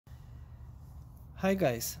Hi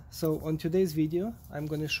guys, so on today's video I'm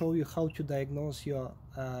going to show you how to diagnose your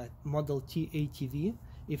Model T ATV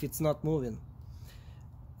if it's not moving.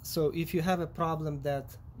 So if you have a problem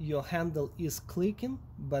that your handle is clicking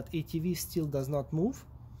but ATV still does not move,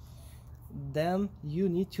 then you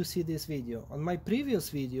need to see this video. On my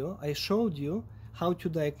previous video I showed you how to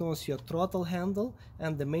diagnose your throttle handle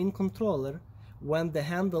and the main controller when the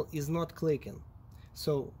handle is not clicking.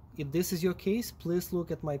 So if this is your case, please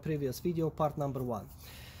look at my previous video, part number 1.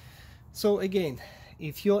 So again,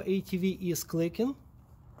 if your ATV is clicking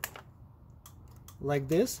like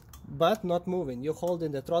this but not moving, you're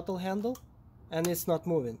holding the throttle handle and it's not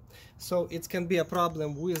moving, so it can be a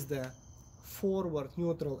problem with the forward,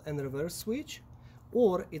 neutral and reverse switch,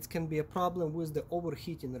 or it can be a problem with the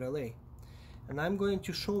overheating relay. And I'm going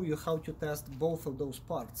to show you how to test both of those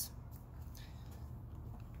parts.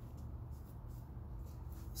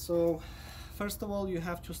 So first of all, you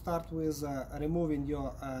have to start with removing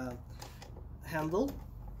your handle.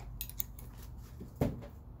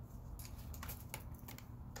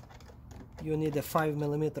 You need a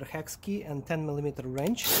 5mm hex key and 10mm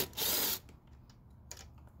wrench.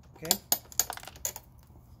 Okay.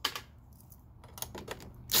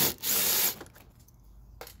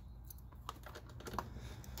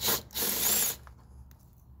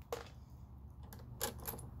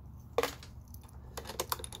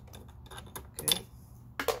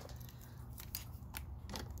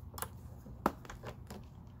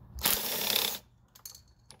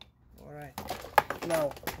 Alright,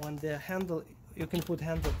 now when the handle, you can put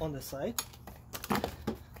handle on the side.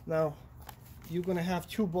 Now you're gonna have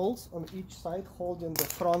 2 bolts on each side holding the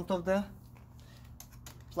front of the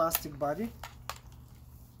plastic body.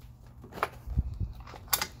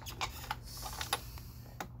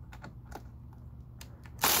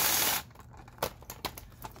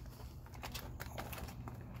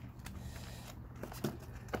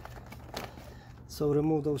 So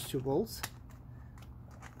remove those 2 bolts,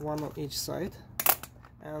 one on each side,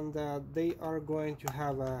 and they are going to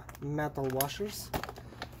have metal washers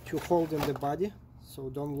to hold in the body, so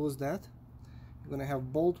don't lose that. You're gonna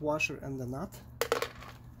have bolt washer and the nut.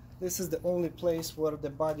 This is the only place where the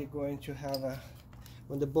body going to have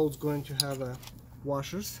when the bolt's going to have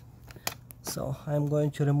washers. So I'm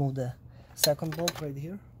going to remove the second bolt right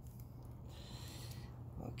here.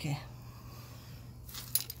 Okay.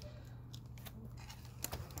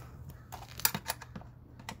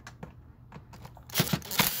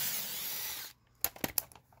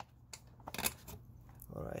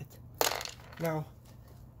 Alright, now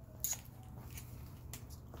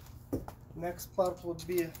next part would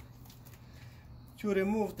be to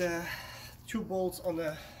remove the 2 bolts on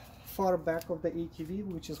the far back of the ATV,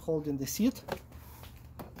 which is holding the seat.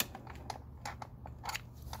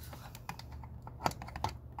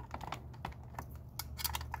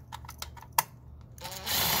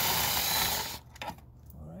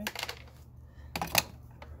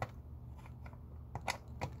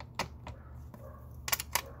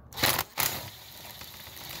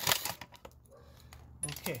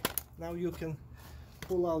 Okay, now you can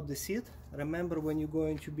pull out the seat. Remember, when you're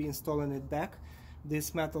going to be installing it back,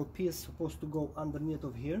 this metal piece is supposed to go underneath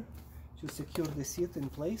of here to secure the seat in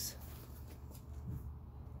place.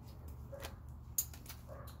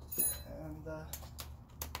 And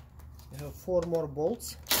you have 4 more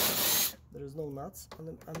bolts. There is no nuts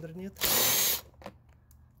underneath.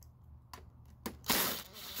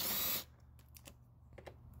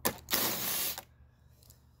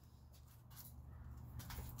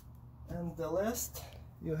 And the last,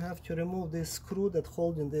 you have to remove this screw that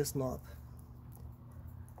holding this knob.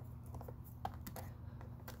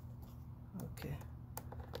 Okay.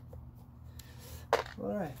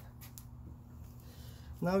 Alright.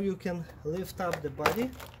 Now you can lift up the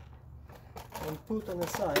body and put on the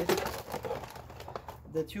side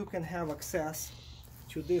that you can have access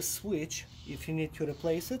to this switch if you need to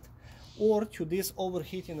replace it, or to this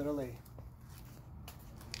overheating relay.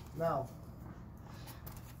 Now,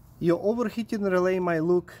 your overheating relay might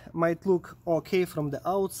look okay from the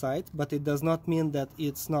outside, but it does not mean that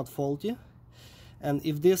it's not faulty. And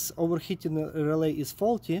if this overheating relay is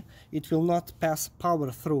faulty, it will not pass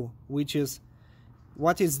power through, which is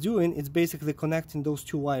what it's doing. It's basically connecting those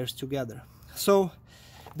 2 wires together. So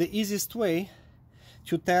the easiest way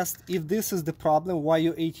to test if this is the problem, why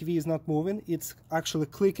your ATV is not moving, it's actually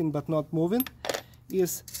clicking but not moving,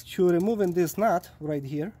 is to removing this nut right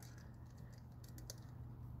here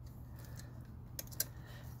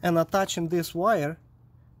and attaching this wire,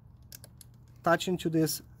 touching to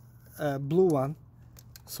this blue one,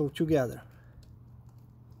 so together.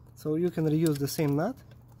 So you can reuse the same nut.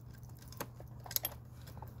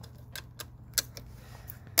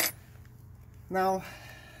 Now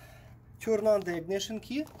turn on the ignition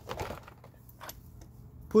key,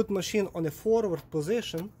 put machine on a forward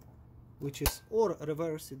position, which is, or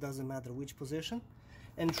reverse, it doesn't matter which position,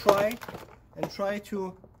 and try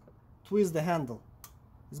to twist the handle.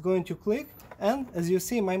 It's going to click, and as you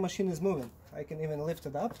see, my machine is moving. I can even lift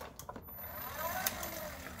it up.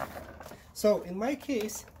 So in my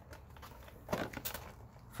case,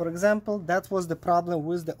 for example, that was the problem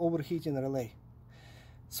with the overheating relay.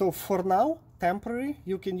 So for now, temporary,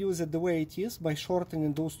 you can use it the way it is by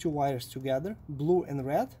shortening those two wires together, blue and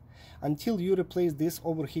red, until you replace this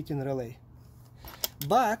overheating relay.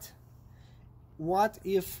 But what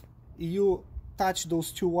if you touch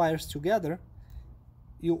those two wires together,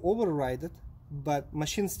 you override it, but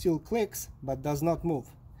machine still clicks but does not move?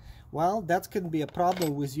 Well, that can be a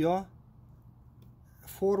problem with your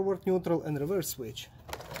forward, neutral and reverse switch.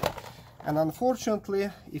 And unfortunately,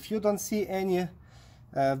 if you don't see any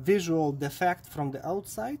visual defect from the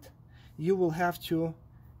outside, you will have to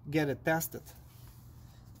get it tested.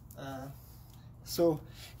 So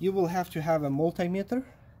you will have to have a multimeter,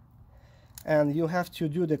 and you have to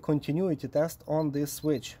do the continuity test on this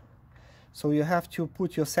switch. So you have to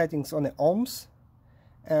put your settings on the ohms,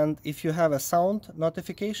 and if you have a sound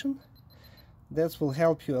notification, that will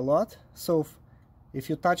help you a lot. So if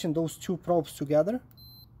you're touching those two probes together,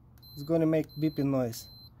 it's going to make beeping noise.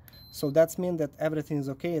 So that means that everything is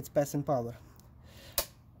okay, it's passing power.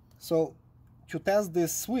 So to test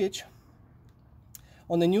this switch,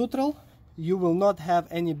 on the neutral, you will not have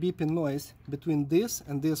any beeping noise between this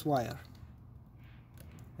and this wire.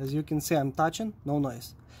 As you can see, I'm touching, no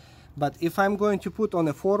noise. But if I'm going to put on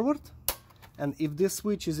a forward, and if this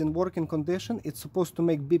switch is in working condition, it's supposed to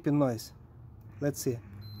make beeping noise. Let's see.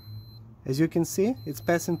 As you can see, it's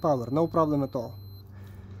passing power, no problem at all.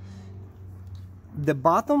 The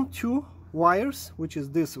bottom two wires, which is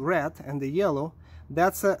this red and the yellow,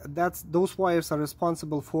 those wires are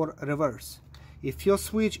responsible for reverse. If your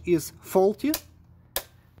switch is faulty,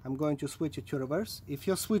 I'm going to switch it to reverse. If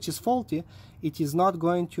your switch is faulty, it is not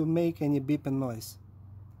going to make any beeping noise.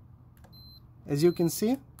 As you can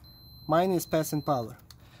see, mine is passing power.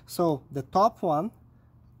 So the top one,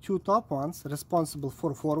 two top ones, responsible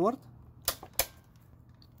for forward,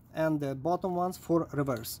 and the bottom ones for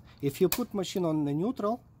reverse. If you put machine on the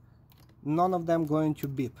neutral, none of them going to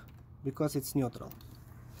beep because it's neutral.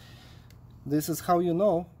 This is how you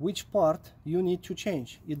know which part you need to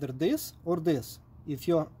change, either this or this, if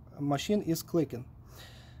your machine is clicking.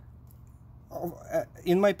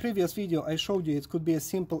 In my previous video I showed you it could be as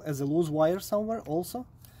simple as a loose wire somewhere also,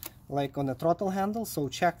 like on the throttle handle, so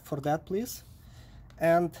check for that please.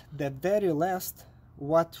 And the very last,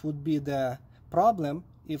 what would be the problem,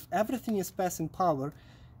 if everything is passing power,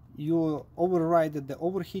 you overrided the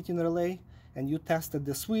overheating relay and you tested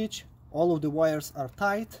the switch, all of the wires are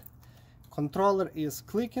tight, controller is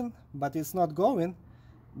clicking but it's not going,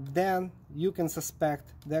 then you can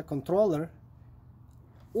suspect the controller,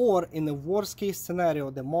 or in the worst case scenario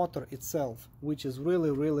the motor itself, which is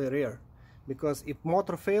really rare, because if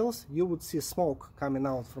motor fails you would see smoke coming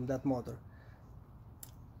out from that motor.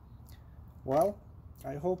 Well,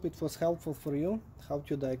 I hope it was helpful for you how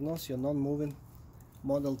to diagnose your non-moving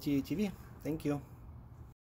Model T ATV. Thank you.